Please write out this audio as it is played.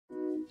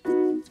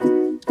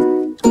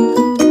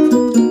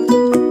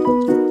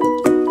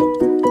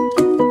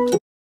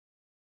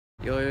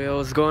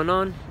What's going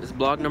on? This is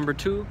vlog number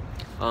 2.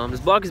 This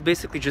vlog is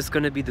basically just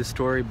going to be the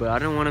story, but I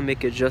don't want to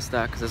make it just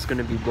that because it's going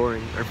to be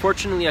boring.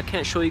 Unfortunately, I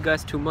can't show you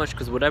guys too much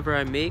because whatever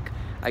I make,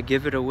 I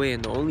give it away,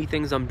 and the only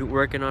things I'm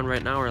working on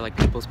right now are like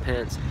people's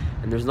pants,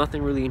 and there's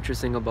nothing really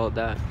interesting about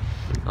that.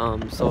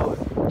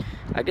 So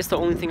I guess the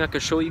only thing I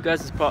could show you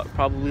guys is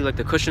probably like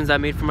the cushions I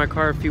made for my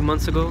car a few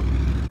months ago.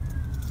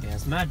 Yeah,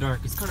 it's mad dark.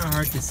 It's kind of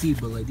hard to see,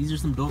 but like these are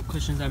some dope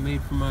cushions I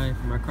made for my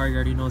car. You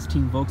already know it's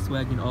Team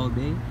Volkswagen all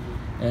day.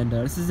 And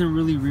this isn't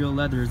really real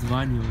leather, it's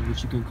vinyl,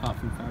 which you can cop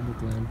from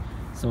Fabricland.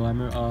 So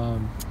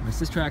my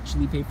sister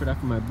actually paid for that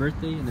for my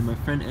birthday, and then my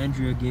friend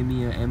Andrea gave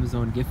me an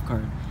Amazon gift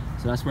card.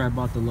 So that's where I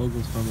bought the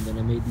logos from, and then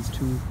I made these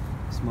 2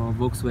 small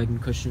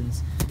Volkswagen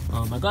cushions.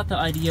 I got the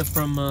idea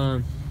from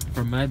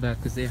my back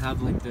because they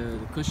have like the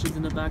cushions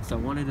in the back, so I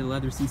wanted the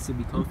leather seats to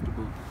be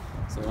comfortable.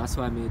 So that's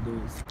why I made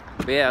those.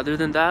 But yeah, other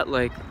than that,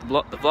 like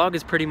the vlog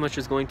is pretty much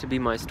just going to be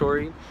my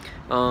story.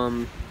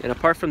 And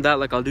apart from that,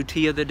 like I'll do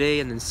tea of the day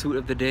and then suit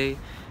of the day,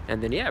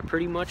 and then yeah,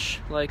 pretty much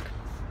like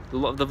the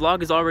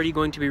vlog is already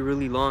going to be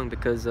really long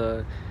because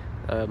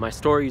my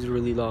story is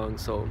really long.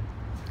 So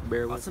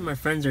bear with. Lots of my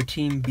friends are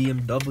team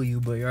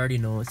BMW, but you already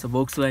know it's a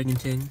Volkswagen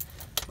thing.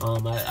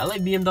 I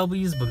like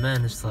BMWs, but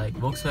man, it's like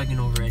Volkswagen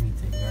over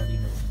anything. You already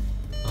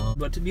know.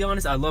 But to be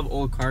honest, I love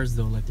old cars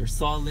though. Like they're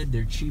solid,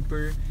 they're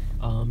cheaper.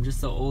 I'm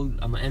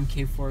an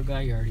MK4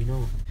 guy, you already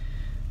know.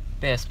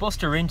 But yeah, it's supposed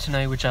to rain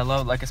tonight, which I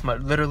love. Like it's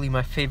literally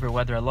my favorite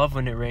weather. I love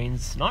when it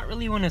rains. Not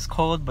really when it's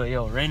cold, but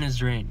yo, rain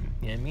is rain.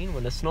 You know what I mean?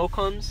 When the snow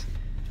comes,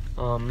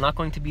 I'm not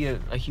going to be a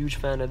huge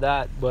fan of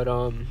that. But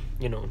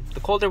you know,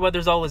 the colder weather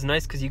is always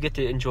nice because you get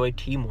to enjoy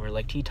tea more.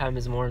 Like tea time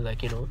is more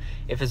like, you know,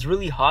 if it's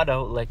really hot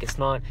out, like it's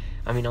not.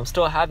 I mean, I'm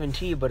still having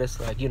tea, but it's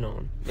like, you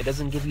know, it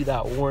doesn't give you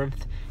that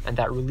warmth and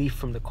that relief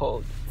from the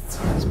cold.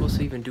 I'm supposed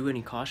to even do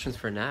any cautions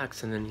for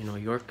NACS, and then, you know,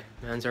 York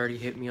man's already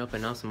hit me up,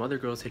 and now some other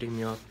girls hitting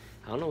me up.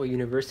 I don't know what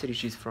university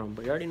she's from,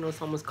 but you already know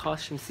it's almost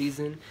costume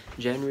season.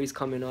 January's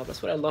coming up.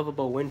 That's what I love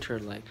about winter.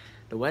 Like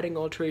the wedding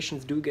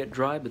alterations do get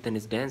dry, but then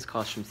it's dance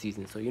costume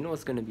season, so you know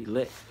it's gonna be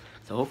lit.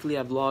 So hopefully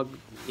I vlog,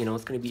 you know,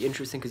 it's gonna be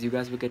interesting because you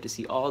guys will get to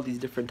see all these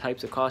different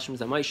types of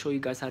costumes. I might show you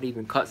guys how to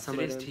even cut some of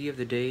them. Today's tea of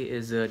the day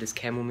is this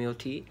chamomile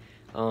tea.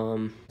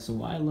 So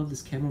why I love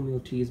this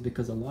chamomile tea is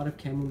because a lot of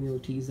chamomile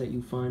teas that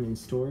you find in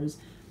stores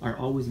are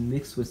always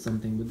mixed with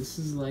something, but this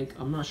is like,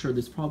 I'm not sure,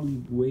 there's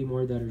probably way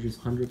more that are just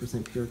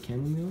 100% pure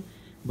chamomile,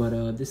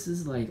 but this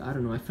is like, I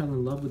don't know, I fell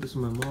in love with this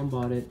when my mom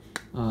bought it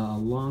a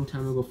long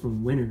time ago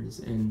from Winners,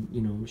 and you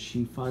know,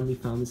 she finally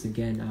found this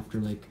again after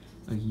like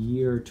a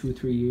year or 2 or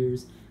 3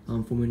 years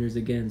from Winners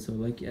again. So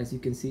like, as you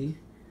can see,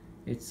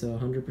 it's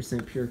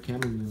 100% pure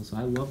chamomile, so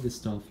I love this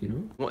stuff, you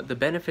know. Well, the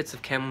benefits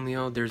of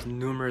chamomile, there's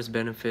numerous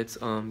benefits.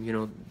 You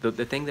know,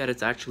 the thing that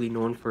it's actually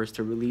known for is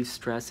to relieve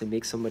stress and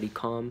make somebody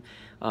calm.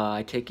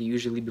 I take it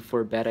usually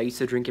before bed. I used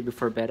to drink it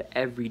before bed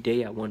every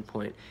day at one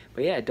point.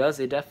 But yeah,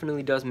 it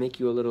definitely does make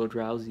you a little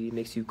drowsy. It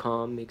makes you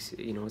calm,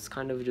 you know, it's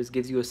kind of just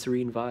gives you a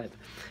serene vibe.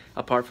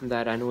 Apart from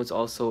that, I know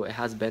it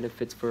has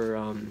benefits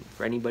for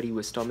anybody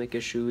with stomach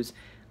issues.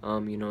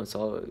 You know, it's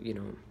all, you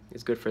know,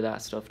 it's good for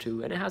that stuff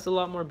too, and it has a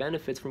lot more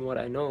benefits from what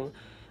I know.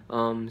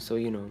 So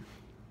you know,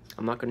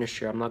 I'm not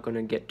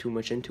gonna get too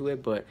much into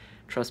it, but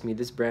trust me,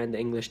 this brand, the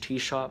English Tea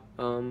Shop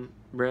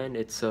brand,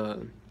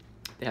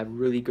 they have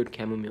really good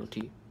chamomile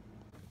tea.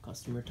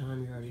 Customer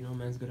time, you already know,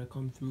 man's gonna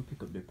come through,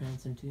 pick up their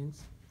pants and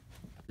things.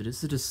 So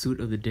this is the suit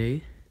of the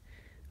day.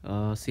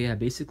 So yeah,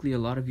 basically a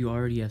lot of you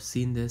already have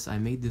seen this. I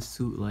made this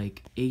suit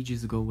like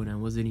ages ago when I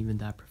wasn't even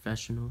that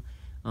professional.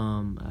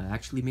 I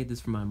actually made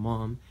this for my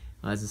mom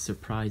as a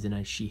surprise,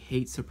 and she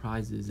hates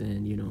surprises,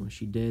 and you know,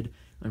 she did,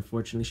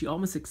 unfortunately. She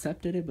almost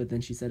accepted it, but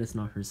then she said it's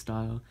not her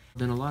style.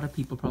 Then a lot of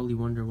people probably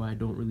wonder why I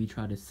don't really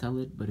try to sell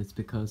it, but it's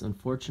because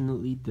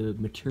unfortunately the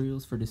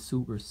materials for the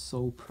suit were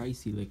so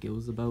pricey. Like it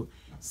was about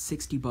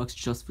 60 bucks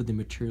just for the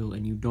material,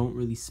 and you don't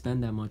really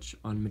spend that much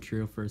on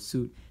material for a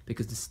suit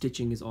because the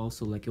stitching is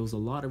also like, it was a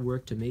lot of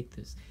work to make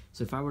this.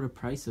 So if I were to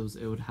price those,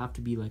 it would have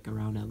to be like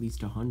around at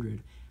least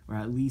 100 or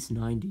at least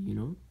 90, you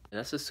know.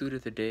 That's the suit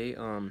of the day.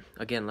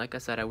 Again, like I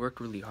said, I worked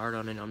really hard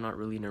on it. I'm not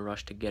really in a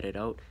rush to get it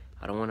out.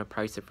 I don't want to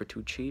price it for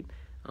too cheap.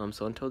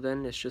 So until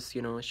then, it's just,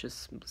 you know, it's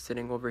just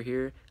sitting over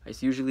here.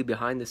 It's usually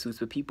behind the suits,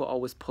 but people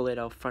always pull it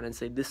out front and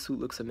say, this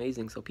suit looks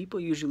amazing. So people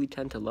usually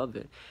tend to love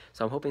it.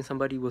 So I'm hoping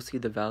somebody will see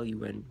the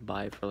value and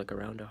buy it for like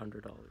around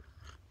 $100.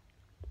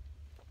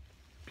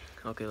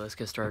 Okay, let's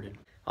get started.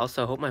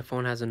 Also, I hope my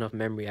phone has enough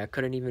memory. I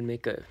couldn't even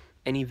make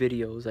any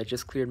videos. I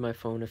just cleared my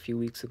phone a few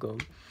weeks ago.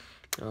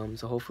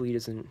 So hopefully it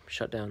doesn't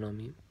shut down on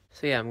me.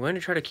 So yeah, I'm going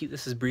to try to keep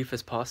this as brief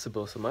as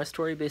possible. So my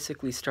story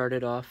basically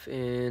started off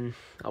in,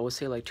 I would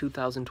say like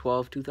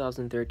 2012,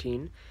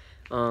 2013.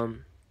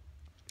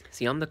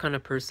 See, I'm the kind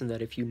of person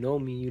that if you know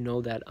me, you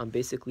know that I'm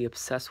basically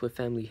obsessed with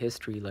family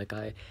history. Like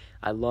I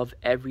love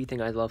everything.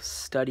 I love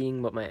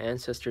studying what my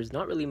ancestors,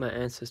 not really my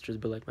ancestors,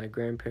 but like my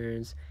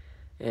grandparents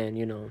and,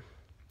 you know,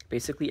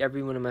 basically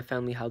everyone in my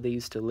family, how they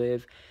used to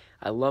live.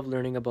 I love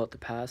learning about the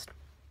past.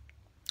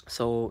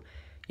 So,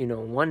 you know,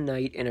 one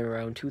night in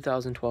around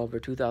 2012 or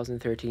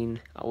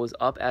 2013, I was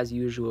up as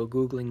usual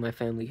Googling my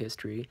family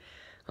history.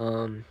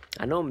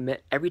 I know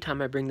every time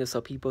I bring this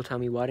up, people tell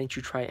me, why didn't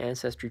you try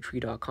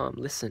Ancestry.com?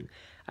 Listen,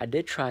 I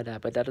did try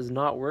that, but that does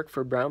not work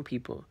for brown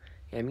people.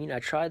 You know what I mean? I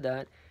tried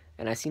that,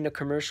 and I seen the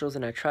commercials,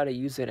 and I tried to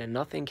use it, and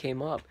nothing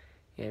came up.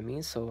 You know what I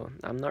mean? So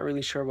I'm not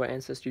really sure what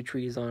Ancestry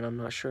tree is on. I'm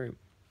not sure.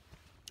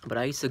 But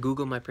I used to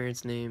Google my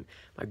parents' name,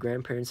 my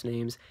grandparents'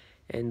 names,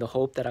 in the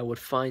hope that I would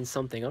find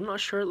something. I'm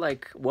not sure,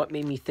 like, what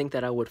made me think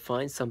that I would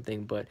find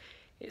something, but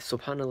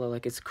subhanAllah,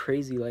 like, it's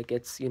crazy. Like,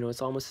 it's, you know,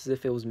 it's almost as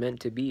if it was meant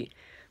to be.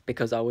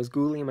 Because I was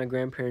Googling my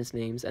grandparents'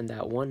 names, and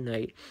that one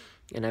night,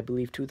 in I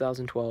believe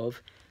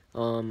 2012,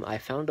 I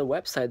found a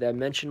website that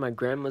mentioned my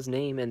grandma's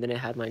name, and then it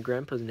had my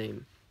grandpa's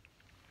name,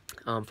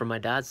 from my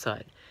dad's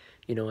side.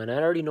 You know, and I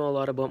already know a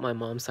lot about my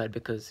mom's side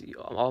because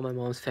all my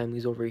mom's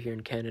family's over here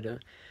in Canada.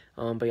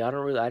 But yeah, I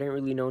didn't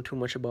really know too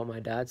much about my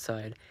dad's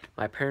side.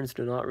 My parents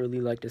do not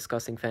really like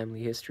discussing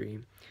family history.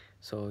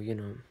 So, you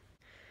know.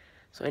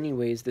 So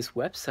anyways, this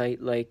website,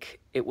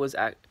 like, it was,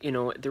 you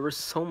know, there was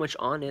so much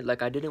on it.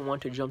 Like, I didn't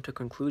want to jump to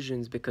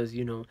conclusions because,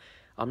 you know,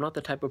 I'm not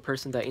the type of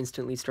person that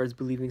instantly starts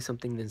believing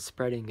something then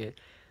spreading it.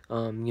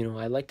 You know,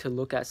 I like to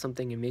look at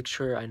something and make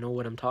sure I know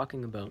what I'm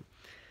talking about.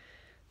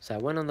 So I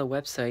went on the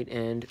website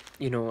and,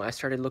 you know, I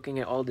started looking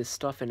at all this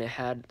stuff, and it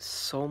had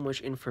so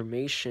much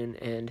information,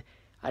 and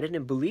I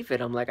didn't believe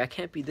it. I'm like, I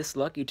can't be this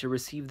lucky to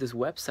receive this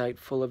website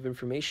full of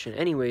information.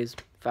 Anyways,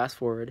 fast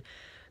forward.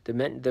 The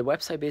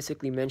website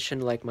basically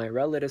mentioned, like, my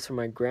relatives from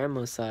my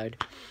grandma's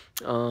side,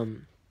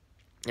 and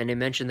it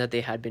mentioned that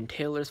they had been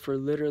tailors for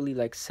literally,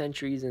 like,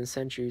 centuries and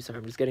centuries. Sorry,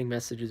 I'm just getting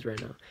messages right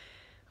now.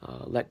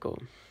 Let go.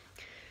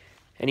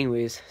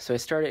 Anyways, so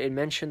it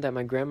mentioned that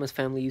my grandma's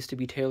family used to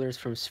be tailors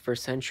for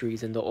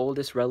centuries, and the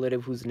oldest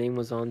relative whose name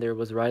was on there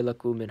was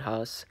Railaku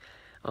Minhas.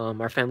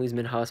 Our family's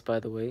Minhas, by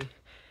the way,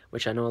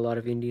 which I know a lot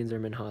of Indians are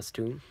Minhas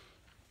too.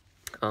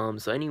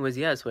 So anyways,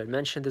 yeah, so I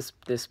mentioned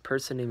this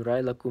person named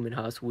Railaku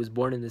Minhas, who was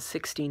born in the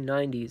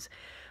 1690s.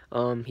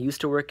 He used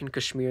to work in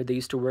Kashmir. They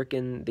used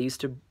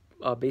to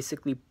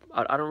basically,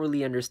 I don't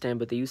really understand,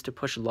 but they used to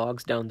push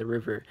logs down the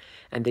river,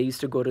 and they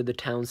used to go to the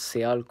town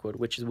Sialkot,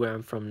 which is where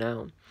I'm from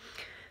now.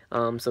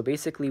 So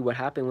basically what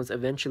happened was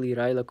eventually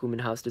Railaku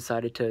Minhas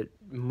decided to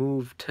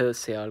move to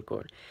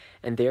Sialkot,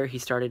 and there he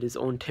started his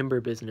own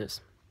timber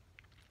business.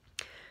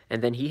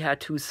 And then he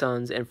had 2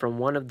 sons, and from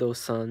one of those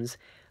sons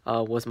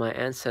was my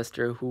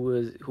ancestor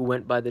who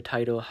went by the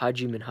title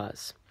Haji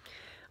Minhas.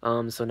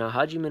 So now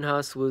Haji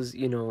Minhas was,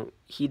 you know,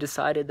 he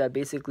decided that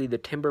basically the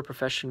timber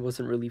profession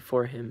wasn't really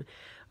for him,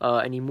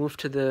 and he moved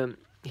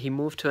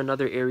to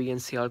another area in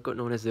Sialkot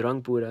known as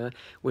Rangpura,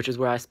 which is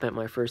where I spent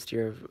my first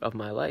year of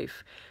my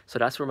life. So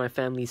that's where my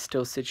family is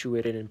still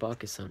situated in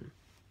Pakistan.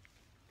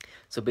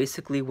 So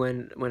basically,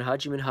 when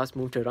Haji Minhas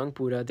moved to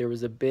Rangpura, there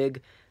was a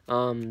big,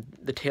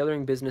 the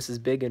tailoring business is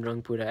big in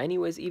Rangpura.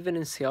 Anyways, even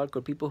in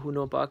Sialkot, people who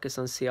know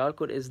Pakistan,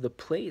 Sialkot is the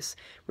place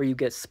where you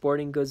get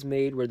sporting goods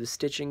made, where the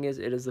stitching is.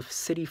 It is a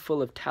city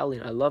full of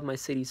talent. I love my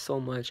city so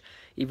much,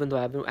 even though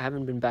I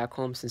haven't been back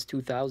home since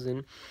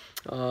 2000,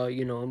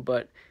 you know,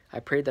 but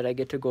I pray that I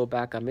get to go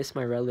back. I miss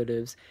my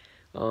relatives,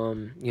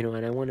 you know,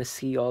 and I want to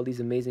see all these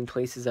amazing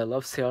places. I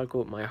love Sialkot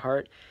with my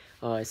heart.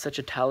 It's such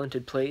a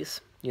talented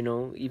place. You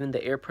know, even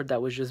the airport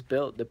that was just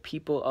built, the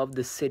people of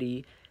the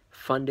city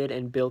funded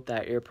and built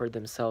that airport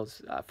themselves.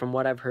 From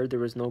what I've heard, there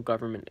was no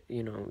government,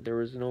 you know, there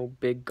was no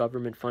big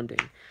government funding.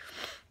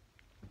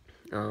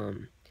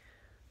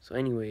 So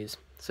anyways,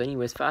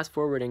 fast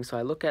forwarding, so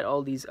I look at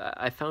all these,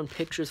 I found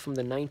pictures from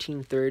the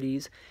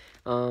 1930s.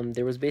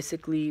 There was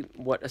basically,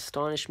 what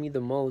astonished me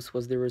the most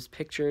was there was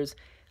pictures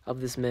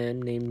of this man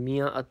named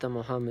Mia Atta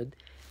Muhammad.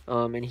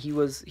 And he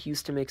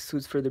used to make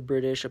suits for the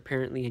British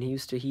apparently, and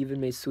he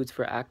even made suits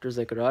for actors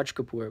like Raj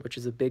Kapoor, which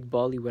is a big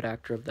Bollywood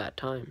actor of that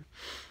time.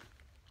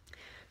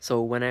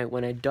 So when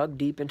I dug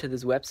deep into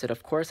this website,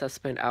 of course I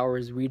spent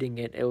hours reading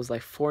it. It was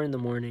like 4 in the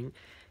morning,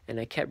 and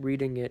I kept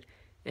reading it,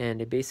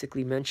 and it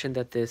basically mentioned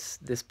that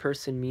this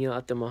person, Mia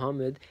Atta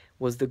Muhammad,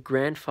 was the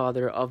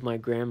grandfather of my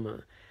grandma.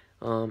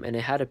 And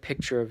it had a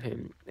picture of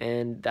him,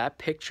 and that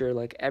picture,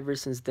 like, ever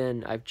since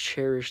then, I've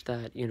cherished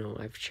that, you know,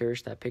 I've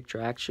cherished that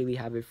picture. I actually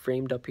have it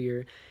framed up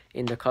here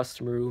in the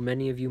customer room.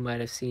 Many of you might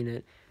have seen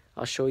it.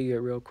 I'll show you it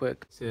real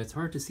quick. So it's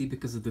hard to see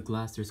because of the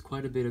glass. There's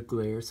quite a bit of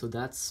glare. So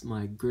that's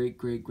my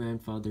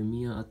great-great-grandfather,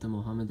 Mia Atta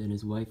Muhammad, and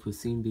his wife,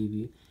 Hussein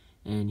Bibi.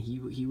 And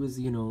he was,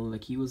 you know,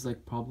 like, he was,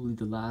 like, probably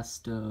the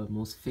last,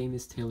 most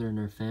famous tailor in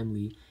our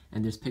family.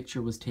 And this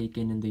picture was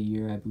taken in the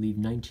year, I believe,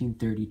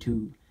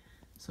 1932.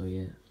 So,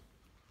 yeah.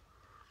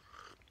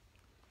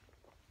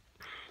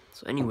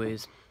 So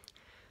anyways,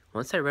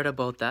 once I read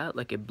about that,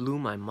 like, it blew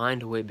my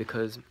mind away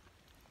because,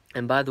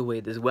 and by the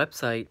way, this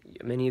website,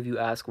 many of you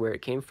ask where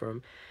it came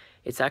from.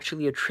 It's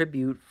actually a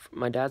tribute.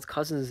 My dad's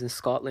cousins in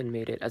Scotland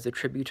made it as a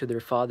tribute to their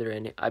father,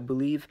 and I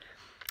believe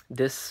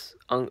this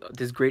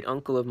great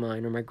uncle of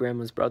mine, or my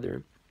grandma's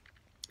brother,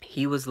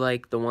 he was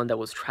like the one that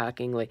was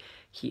tracking, like,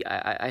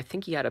 I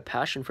think he had a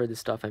passion for this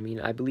stuff. I mean,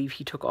 I believe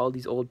he took all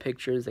these old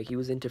pictures, like, he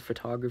was into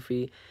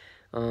photography,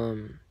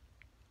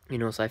 You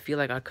know, so I feel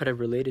like I could have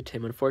related to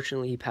him.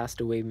 Unfortunately, he passed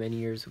away many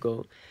years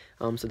ago.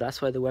 So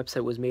that's why the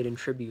website was made in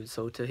tribute.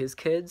 So to his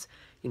kids,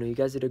 you know, you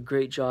guys did a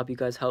great job. You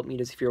guys helped me.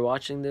 If you're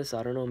watching this,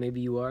 I don't know, maybe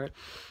you are.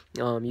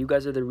 You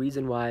guys are the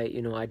reason why,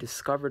 you know, I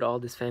discovered all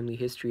this family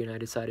history and I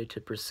decided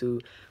to pursue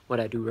what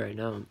I do right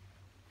now.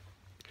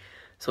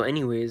 So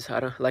anyways,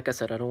 like I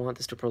said, I don't want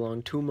this to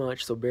prolong too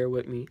much, so bear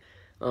with me.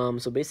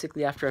 So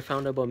basically, after I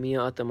found out about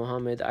Mia Atta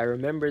Muhammad, I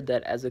remembered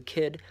that as a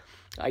kid,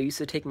 I used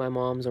to take my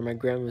mom's or my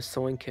grandma's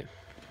sewing kit.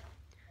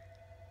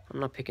 I'm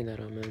not picking that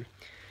up, man.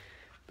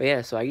 But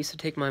yeah, so I used to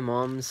take my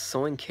mom's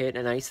sewing kit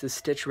and I used to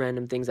stitch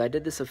random things. I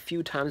did this a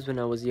few times when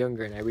I was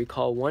younger, and I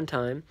recall one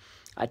time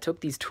I took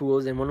these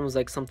tools and one was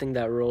like something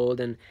that rolled,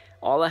 and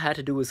all I had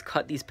to do was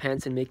cut these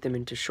pants and make them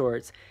into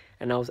shorts.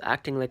 And I was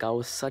acting like I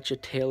was such a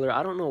tailor.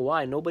 I don't know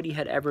why. Nobody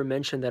had ever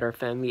mentioned that our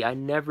family. I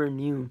never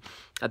knew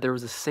that there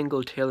was a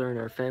single tailor in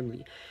our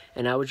family.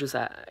 And I was just,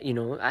 you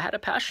know, I had a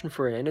passion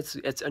for it. And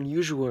it's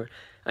unusual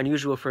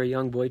for a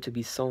young boy to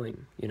be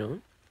sewing, you know.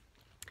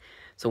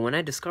 So when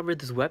I discovered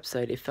this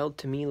website, it felt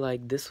to me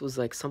like this was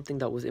like something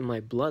that was in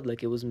my blood,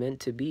 like it was meant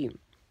to be.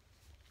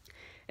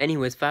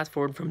 Anyways, fast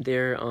forward from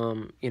there,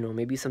 you know,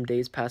 maybe some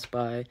days passed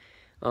by.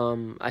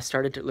 I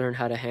started to learn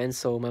how to hand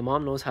sew. My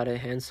mom knows how to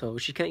hand sew.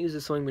 She can't use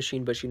a sewing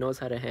machine, but she knows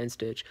how to hand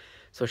stitch.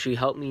 So she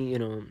helped me, you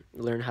know,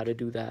 learn how to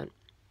do that.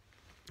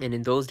 And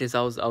in those days,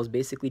 I was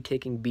basically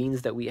taking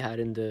beans that we had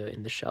in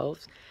the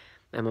shelves,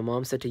 and my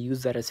mom said to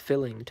use that as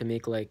filling to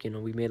make, like, you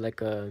know, we made like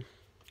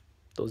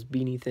those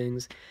beanie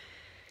things.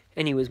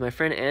 Anyways, my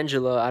friend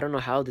Angela, I don't know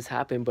how this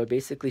happened, but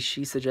basically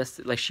she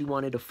suggested, like, she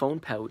wanted a phone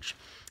pouch.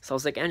 So I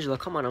was like, Angela,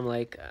 come on. I'm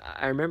like,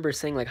 I remember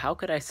saying, like, how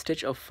could I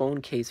stitch a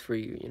phone case for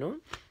you, you know?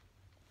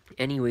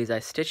 Anyways, I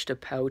stitched a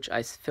pouch.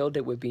 I filled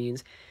it with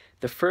beans.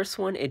 The first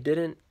one,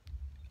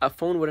 a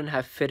phone wouldn't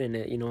have fit in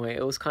it, you know.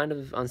 It was kind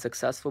of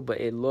unsuccessful,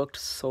 but it looked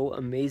so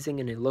amazing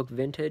and it looked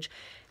vintage.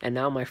 And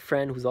now my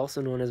friend, who's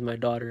also known as my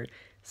daughter,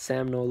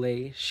 Sam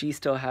Nole, she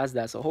still has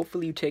that. So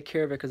hopefully you take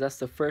care of it, because that's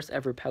the first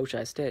ever pouch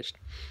I stitched.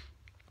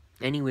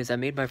 Anyways, I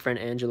made my friend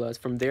Angela's.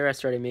 From there, I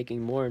started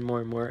making more and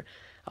more and more.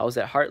 I was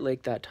at Heart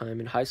Lake that time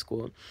in high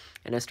school,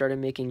 and I started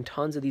making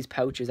tons of these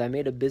pouches. I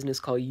made a business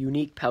called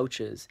Unique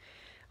Pouches,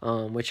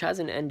 which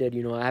hasn't ended.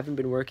 You know, I haven't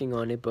been working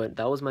on it, but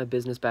that was my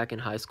business back in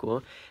high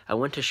school. I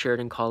went to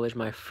Sheridan College.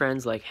 My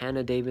friends like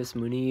Hannah Davis,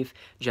 Munif,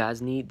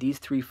 Jasneet, these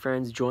three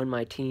friends joined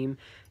my team.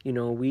 You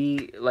know,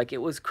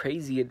 it was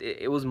crazy.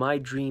 It was my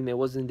dream. It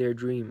wasn't their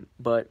dream,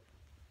 but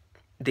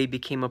they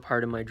became a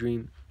part of my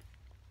dream.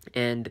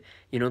 And,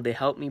 you know, they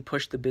helped me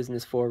push the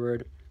business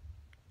forward.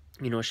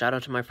 You know, shout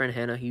out to my friend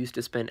Hannah. He used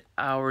to spend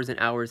hours and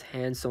hours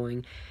hand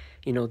sewing,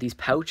 you know, these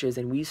pouches,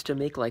 and we used to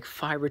make like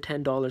 $5 or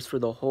 $10 for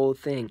the whole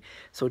thing.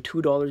 So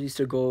 $2 used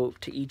to go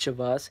to each of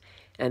us,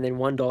 and then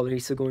 $1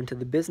 used to go into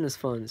the business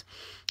funds.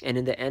 And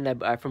in the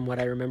end, from what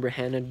I remember,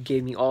 Hannah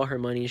gave me all her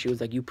money. She was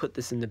like, you put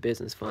this in the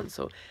business fund.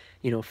 So,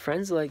 you know,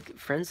 friends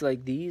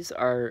like these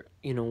are,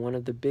 you know, one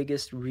of the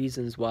biggest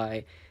reasons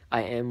why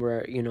I am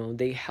where, you know,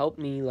 they helped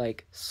me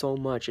like so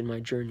much in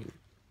my journey.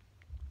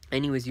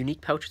 Anyways,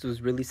 Unique Pouches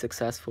was really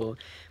successful.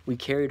 We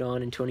carried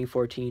on in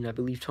 2014, I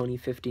believe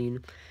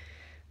 2015.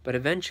 But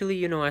eventually,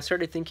 you know, I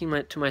started thinking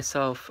to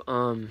myself,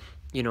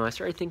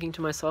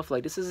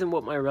 like, this isn't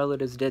what my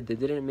relatives did. They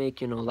didn't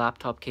make, you know,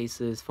 laptop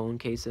cases, phone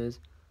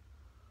cases.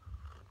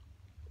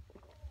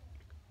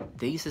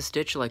 They used to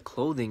stitch like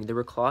clothing. They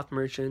were cloth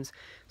merchants.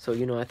 So,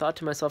 you know, I thought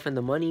to myself, and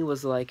the money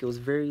was like, it was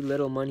very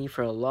little money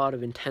for a lot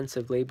of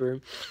intensive labor.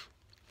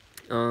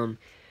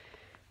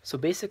 So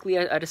basically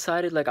I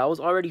decided, like, I was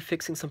already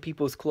fixing some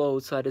people's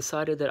clothes, so I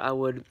decided that I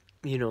would,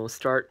 you know,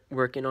 start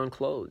working on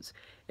clothes.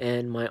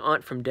 And my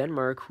aunt from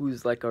Denmark,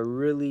 who's like a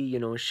really, you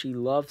know, she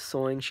loves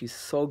sewing, she's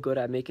so good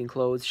at making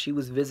clothes, she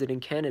was visiting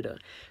Canada.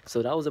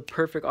 So that was a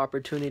perfect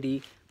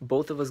opportunity.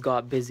 Both of us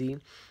got busy.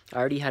 I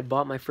already had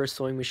bought my first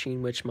sewing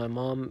machine, which my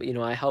mom, you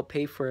know, I helped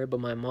pay for it, but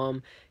my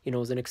mom, you know,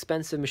 it was an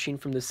expensive machine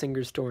from the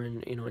Singer store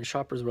in, you know, in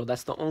Shoppers World.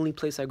 That's the only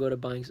place I go to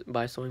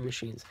buy sewing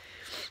machines.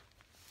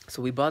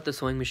 So we bought the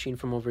sewing machine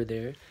from over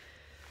there.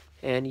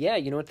 And yeah,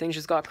 you know, things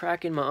just got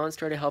cracking. My aunt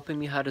started helping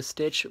me how to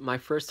stitch. My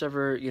first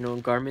ever, you know,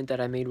 garment that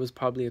I made was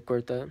probably a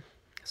kurta.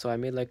 So I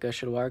made like a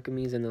shalwar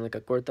kameez and then like a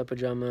kurta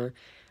pajama.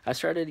 I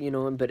started, you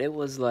know, but it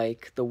was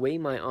like the way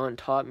my aunt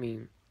taught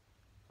me.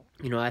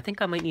 You know, I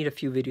think I might need a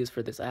few videos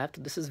for this.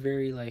 This is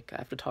very, like, I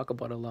have to talk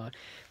about a lot.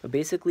 But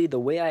basically, the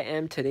way I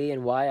am today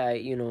and why I,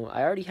 you know,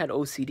 I already had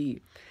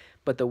OCD.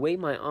 But the way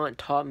my aunt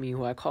taught me,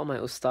 who I call my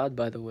ustad,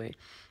 by the way,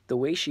 the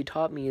way she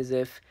taught me is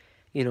if,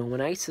 you know,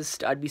 when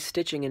I'd be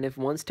stitching, and if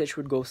one stitch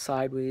would go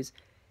sideways,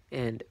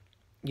 and,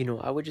 you know,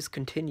 I would just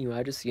continue.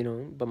 You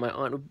know, but my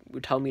aunt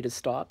would tell me to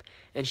stop,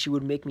 and she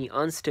would make me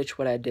unstitch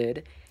what I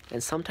did.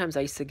 And sometimes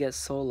I used to get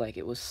so, like,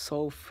 it was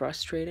so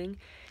frustrating.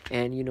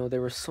 And, you know,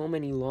 there were so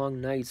many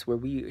long nights where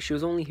she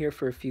was only here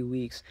for a few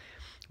weeks,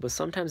 but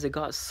sometimes it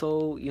got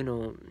so, you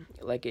know,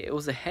 like, it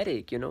was a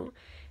headache, you know.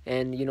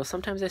 And you know,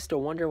 sometimes I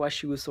still wonder why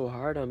she was so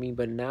hard on me,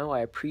 but now I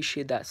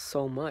appreciate that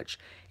so much,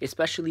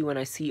 especially when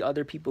I see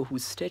other people who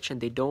stitch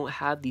and they don't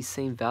have these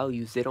same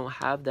values. They don't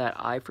have that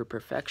eye for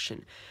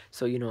perfection.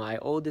 So you know, I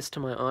owe this to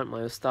my aunt,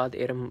 my Ustad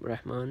Eram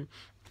Rahman,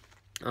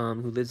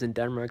 who lives in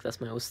Denmark. That's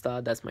my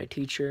Ustad, that's my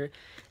teacher.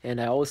 And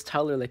I always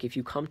tell her, like, if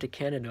you come to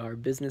Canada, our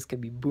business can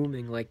be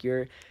booming. Like,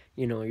 you're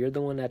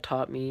the one that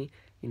taught me,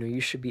 you know, you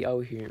should be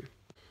out here.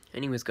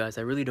 Anyways, guys,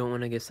 I really don't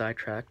want to get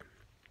sidetracked,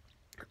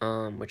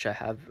 which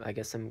I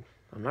guess I'm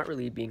not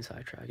really being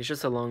sidetracked. It's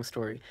just a long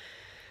story.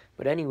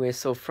 But anyway,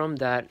 so from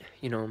that,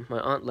 you know, my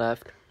aunt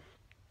left.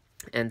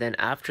 And then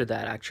after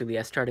that, actually,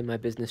 I started my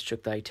business,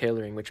 Chuktai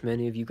Tailoring, which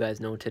many of you guys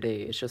know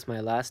today. It's just my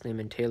last name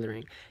and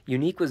tailoring.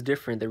 Unique was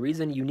different. The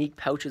reason Unique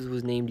Pouches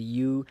was named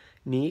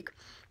Unique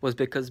was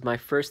because my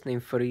first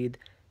name, Farid,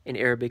 in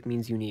Arabic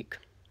means unique,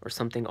 or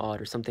something odd,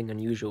 or something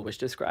unusual, which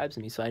describes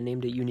me. So I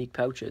named it Unique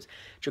Pouches.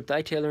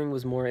 Chuktai Tailoring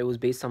was more, it was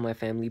based on my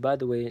family. By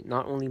the way,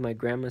 not only my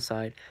grandma's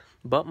side,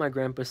 but my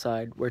grandpa's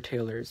side were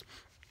tailors.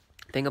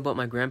 Thing about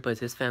my grandpa is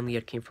his family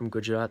had came from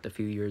Gujarat a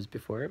few years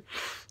before,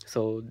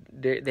 so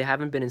they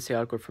haven't been in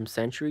Sialkot from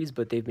centuries,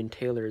 but they've been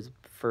tailors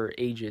for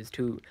ages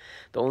too.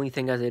 The only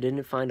thing is I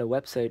didn't find a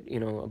website, you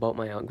know, about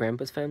my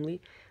grandpa's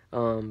family,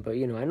 but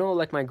you know, I know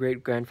like my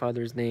great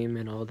grandfather's name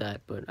and all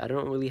that, but I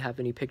don't really have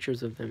any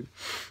pictures of them.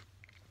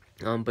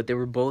 But they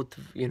were both,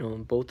 you know,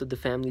 both of the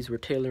families were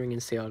tailoring in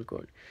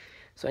Sialkot.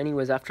 So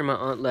anyways, after my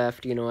aunt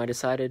left, you know, I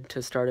decided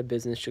to start a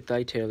business,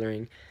 Chuktai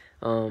Tailoring,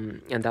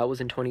 and that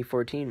was in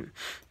 2014.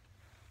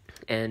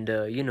 And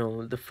you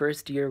know, the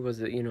first year was,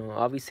 you know,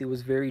 obviously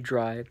was very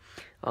dry.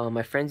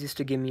 My friends used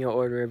to give me an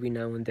order every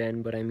now and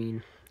then, but I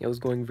mean, it was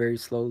going very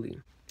slowly.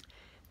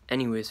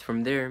 Anyways,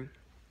 from there,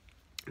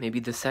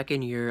 maybe the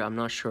second year, I'm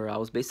not sure, I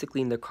was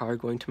basically in the car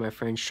going to my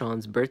friend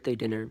Sean's birthday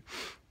dinner.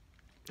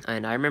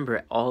 And I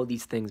remember all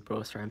these things,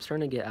 bro. Sorry, I'm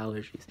starting to get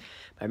allergies.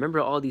 But I remember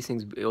all these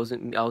things. I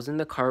was in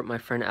the car with my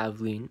friend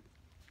Aveline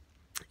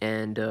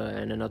and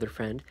another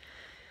friend.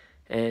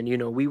 And you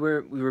know, we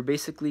were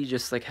basically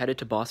just like headed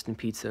to Boston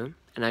Pizza,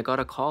 and I got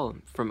a call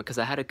from, because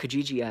I had a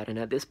Kijiji ad, and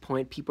at this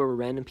point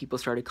random people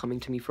started coming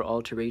to me for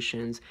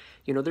alterations.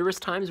 You know, there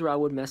was times where I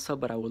would mess up,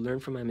 but I would learn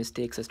from my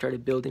mistakes. I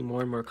started building more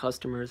and more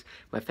customers.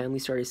 My family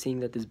started seeing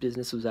that this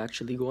business was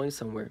actually going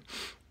somewhere.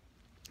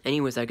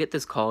 Anyways, I get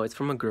this call. It's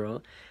from a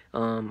girl.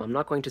 I'm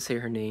not going to say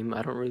her name.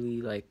 I don't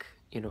really like,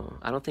 you know,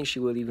 I don't think she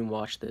will even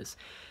watch this.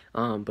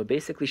 But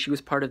basically she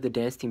was part of the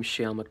dance team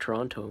Shiamak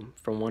Toronto,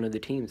 from one of the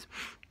teams.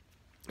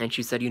 And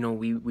she said, you know,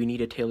 we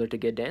need a tailor to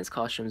get dance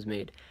costumes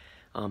made.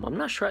 I'm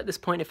not sure at this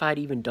point if I had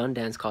even done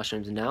dance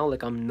costumes. Now,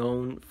 like, I'm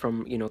known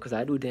from, you know, because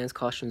I do dance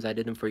costumes. I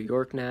did them for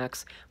York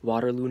Knacks,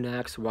 Waterloo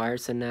Knacks,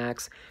 Ryerson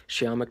Knacks,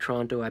 Shiamak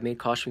Toronto. I made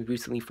costumes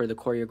recently for the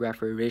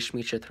choreographer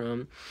Reshmi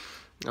Chitram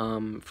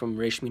from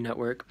Reshmi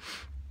Network.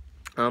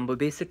 But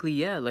basically,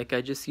 yeah, like,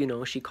 I just, you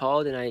know, she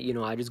called and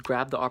I just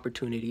grabbed the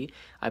opportunity.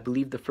 I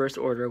believe the first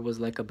order was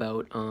like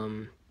about,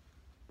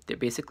 they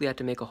basically had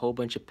to make a whole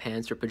bunch of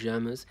pants or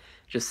pajamas,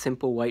 just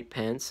simple white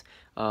pants,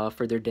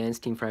 for their dance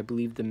team, for I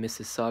believe the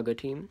Mississauga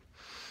team.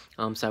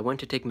 So I went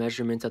to take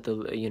measurements at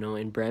the, you know,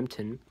 in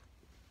Brampton,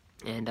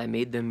 and I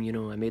made them, you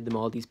know,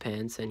 all these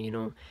pants, and, you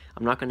know,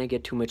 I'm not going to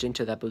get too much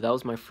into that, but that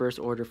was my first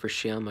order for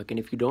Shiamak. And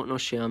if you don't know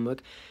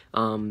Shiamak,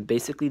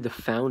 basically the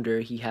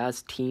founder, he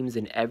has teams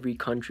in every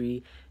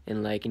country,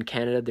 and like in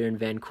Canada, they're in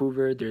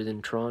Vancouver, there's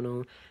in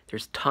Toronto,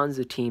 there's tons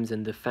of teams,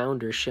 and the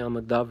founder,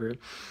 Shiamak Davar,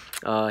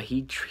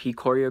 he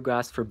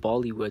choreographs for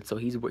Bollywood, so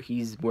he's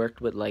worked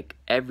with like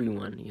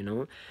everyone, you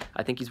know.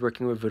 I think he's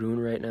working with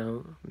Varun right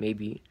now,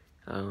 maybe.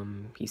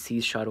 He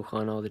sees Shah Rukh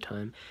Khan all the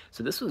time.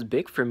 So this was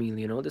big for me,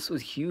 you know. This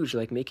was huge,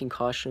 like making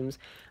costumes.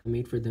 I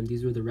made for them.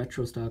 These were the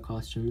retro style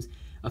costumes.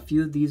 A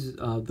few of these,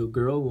 the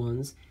girl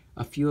ones,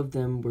 a few of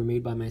them were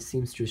made by my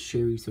seamstress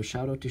Sherry. So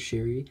shout out to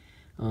Sherry,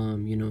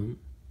 you know.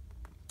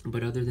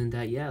 But other than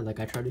that, yeah, like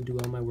I try to do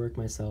all my work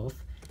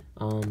myself.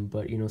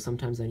 But you know,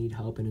 sometimes I need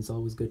help, and it's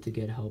always good to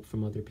get help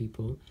from other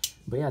people.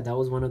 But yeah, that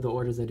was one of the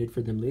orders I did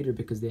for them later,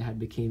 because they had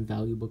became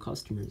valuable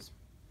customers.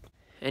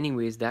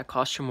 Anyways, that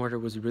costume order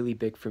was really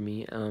big for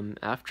me.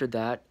 After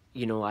that,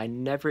 you know, I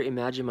never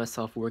imagined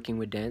myself working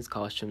with dance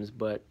costumes,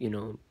 but, you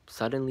know,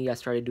 suddenly I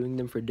started doing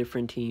them for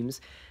different teams,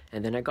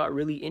 and then I got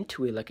really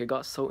into it. Like, it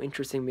got so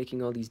interesting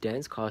making all these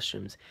dance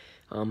costumes.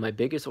 My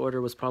biggest order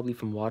was probably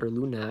from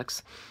Waterloo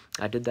Knacks.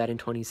 I did that in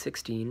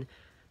 2016.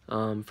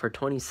 For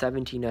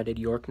 2017, I did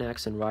York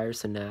Knacks and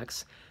Ryerson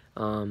Knacks.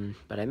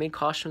 But I made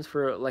costumes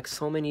for like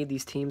so many of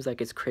these teams, like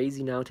it's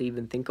crazy now to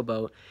even think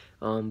about.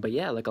 But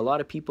yeah, like a lot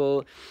of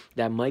people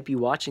that might be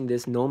watching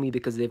this know me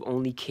because they've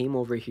only came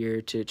over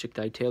here to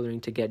Chuktai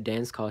Tailoring to get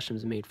dance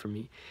costumes made for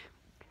me.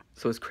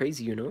 So it's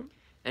crazy, you know.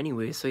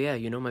 Anyway, so yeah,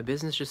 you know, my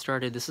business just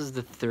started. This is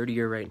the third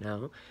year right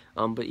now.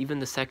 But even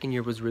the second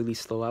year was really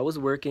slow. I was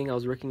working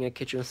at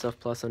Kitchen Stuff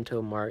Plus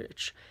until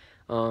March.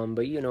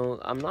 But you know,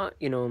 I'm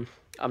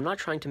not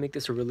trying to make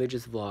this a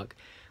religious vlog.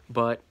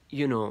 But,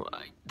 you know,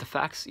 the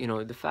facts, you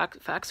know,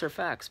 facts are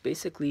facts.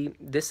 Basically,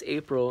 this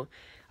April,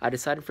 I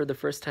decided for the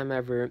first time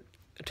ever,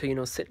 to, you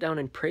know, sit down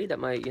and pray that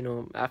my, you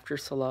know, after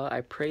Salah,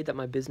 I pray that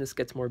my business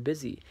gets more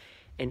busy.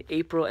 And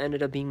April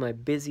ended up being my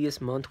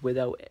busiest month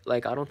without,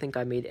 like, I don't think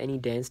I made any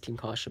dance team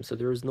costumes, so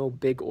there was no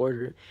big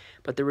order.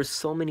 But there were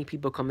so many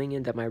people coming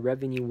in that my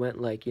revenue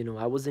went, like, you know,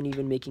 I wasn't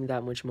even making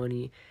that much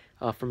money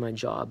from my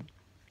job.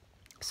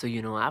 So,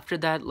 you know, after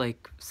that,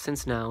 like,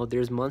 since now,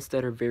 there's months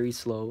that are very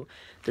slow.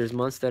 There's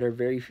months that are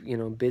very, you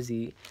know,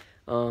 busy.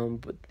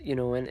 But, you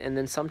know, and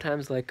then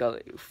sometimes, like,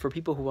 for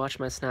people who watch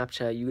my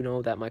Snapchat, you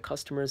know that my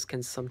customers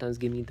can sometimes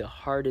give me the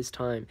hardest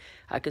time.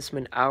 I can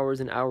spend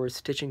hours and hours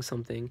stitching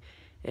something,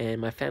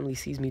 and my family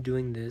sees me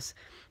doing this,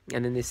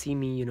 and then they see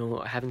me, you know,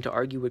 having to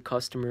argue with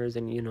customers,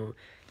 and, you know,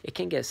 it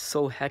can get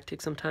so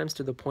hectic sometimes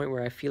to the point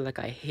where I feel like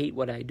I hate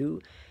what I do.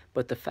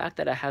 But the fact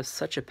that I have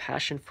such a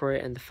passion for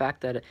it, and the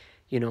fact that,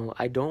 you know,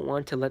 I don't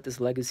want to let this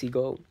legacy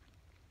go.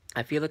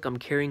 I feel like I'm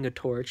carrying a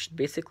torch.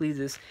 Basically,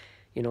 this,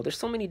 you know, there's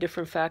so many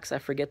different facts I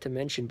forget to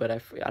mention, but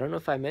I don't know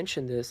if I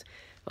mentioned this,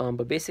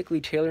 but basically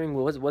tailoring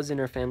was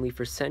in our family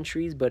for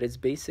centuries, but it's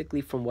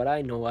basically, from what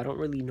I know, I don't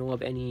really know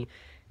of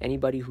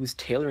anybody who's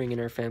tailoring in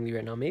our family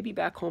right now. Maybe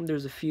back home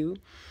there's a few,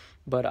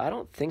 but I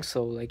don't think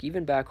so. Like,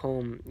 even back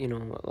home, you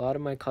know, a lot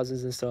of my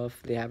cousins and stuff,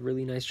 they have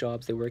really nice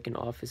jobs. They work in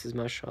offices,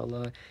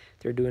 mashallah.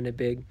 They're doing it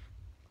big.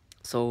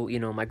 So, you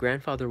know, my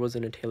grandfather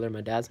wasn't a tailor,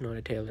 my dad's not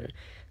a tailor.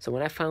 So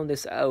when I found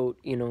this out,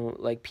 you know,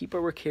 like,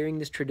 people were carrying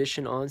this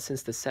tradition on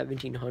since the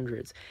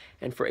 1700s.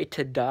 And for it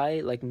to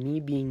die, like, me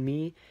being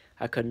me,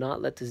 I could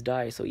not let this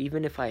die. So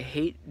even if I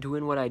hate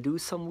doing what I do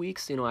some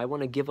weeks, you know, I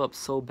want to give up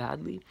so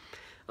badly.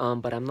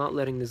 But I'm not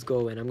letting this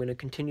go, and I'm going to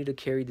continue to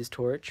carry this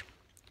torch.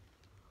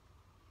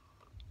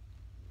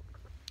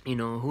 You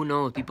know, who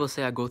knows? People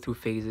say I go through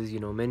phases. You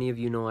know, many of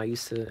you know I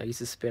used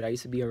to spit. I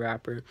used to be a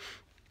rapper.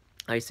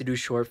 I used to do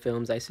short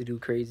films. I used to do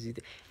crazy.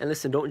 And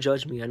listen, don't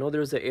judge me. I know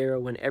there was an era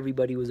when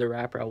everybody was a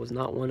rapper. I was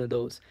not one of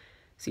those.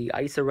 See,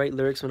 I used to write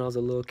lyrics when I was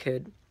a little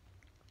kid.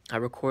 I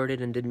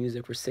recorded and did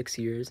music for 6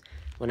 years.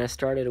 When I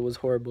started, it was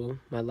horrible.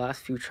 My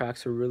last few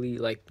tracks were really,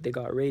 like, they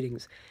got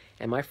ratings.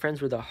 And my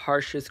friends were the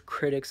harshest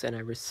critics, and I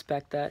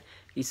respect that.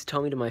 They used to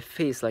tell me to my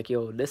face, like,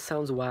 yo, this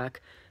sounds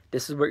whack.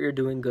 This is what you're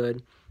doing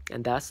good.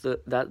 And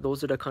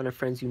those are the kind of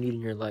friends you need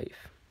in your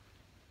life.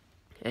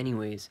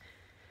 Anyways,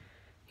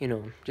 you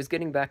know, just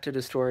getting back to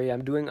the story,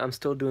 I'm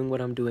still doing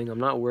what I'm doing. I'm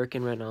not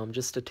working right now. I'm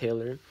just a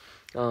tailor.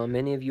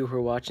 Many of you who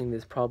are watching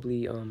this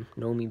probably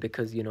know me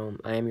because, you know,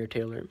 I am your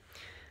tailor.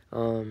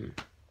 And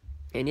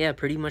yeah,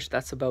 pretty much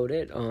that's about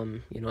it.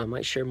 You know, I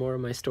might share more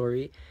of my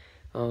story.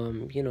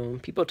 You know,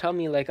 people tell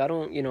me, like, I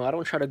don't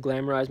try to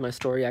glamorize my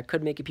story. I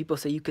could make it. People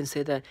say you can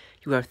say that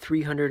you have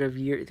 300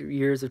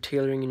 years of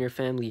tailoring in your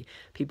family.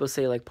 People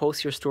say, like,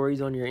 post your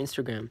stories on your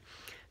Instagram.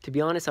 To be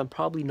honest, I'm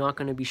probably not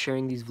going to be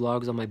sharing these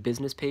vlogs on my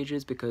business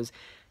pages, because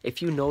if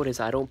you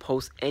notice, I don't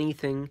post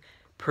anything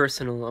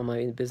personal on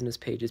my business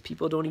pages.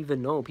 People don't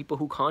even know. People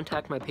who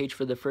contact my page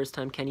for the first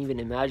time can't even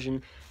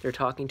imagine they're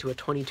talking to a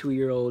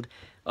 22-year-old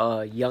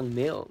young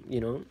male,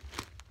 you know.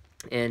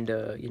 And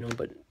you know,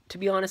 but to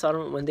be honest,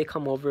 when they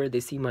come over, they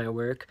see my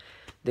work,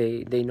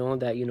 they know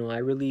that, you know, I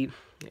really,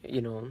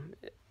 you know,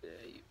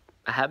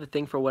 I have a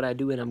thing for what I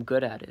do, and I'm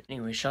good at it.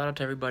 Anyway, shout out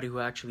to everybody who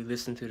actually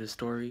listened to the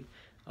story.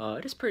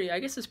 It is pretty, I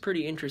guess it's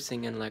pretty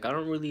interesting, and, like, I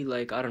don't really,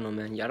 like, I don't know,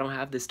 man, I don't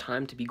have this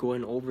time to be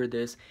going over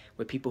this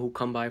with people who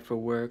come by for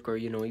work, or,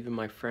 you know, even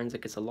my friends.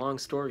 Like, it's a long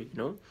story, you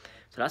know.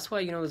 So that's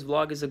why, you know, this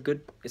vlog is a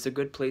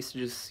good place to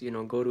just, you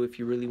know, go to if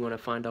you really want to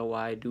find out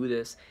why I do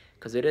this,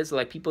 because it is,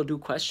 like, people do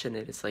question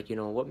it. It's like, you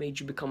know, what made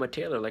you become a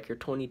tailor? Like, you're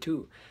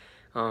 22.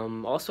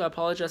 Also, I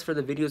apologize for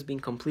the videos being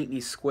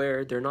completely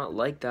square. They're not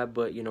like that,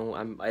 but, you know,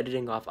 I'm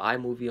editing off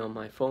iMovie on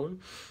my phone,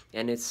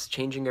 and it's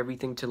changing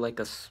everything to, like,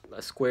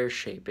 a square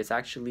shape. It's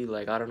actually,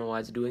 like, I don't know why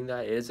it's doing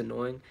that. It is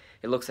annoying.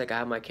 It looks like I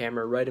have my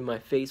camera right in my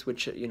face,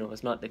 which, you know,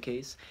 is not the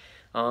case.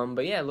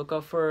 But yeah, look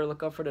out for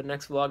the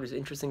next vlog. There's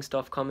interesting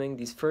stuff coming.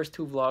 These first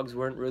two vlogs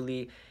weren't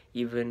really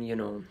even, you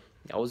know,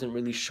 I wasn't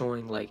really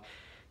showing, like,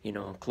 you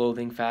know,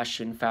 clothing,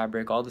 fashion,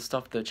 fabric, all the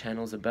stuff the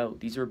channel's about.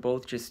 These are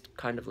both just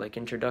kind of like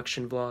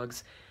introduction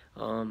vlogs.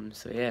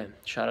 So yeah,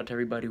 shout out to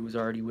everybody who's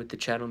already with the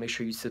channel. Make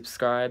sure you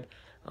subscribe,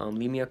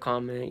 leave me a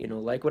comment, you know,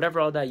 like, whatever,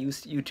 all that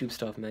YouTube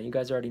stuff, man. You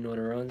guys already know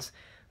the runs.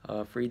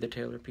 Free the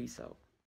Tailor. Peace out.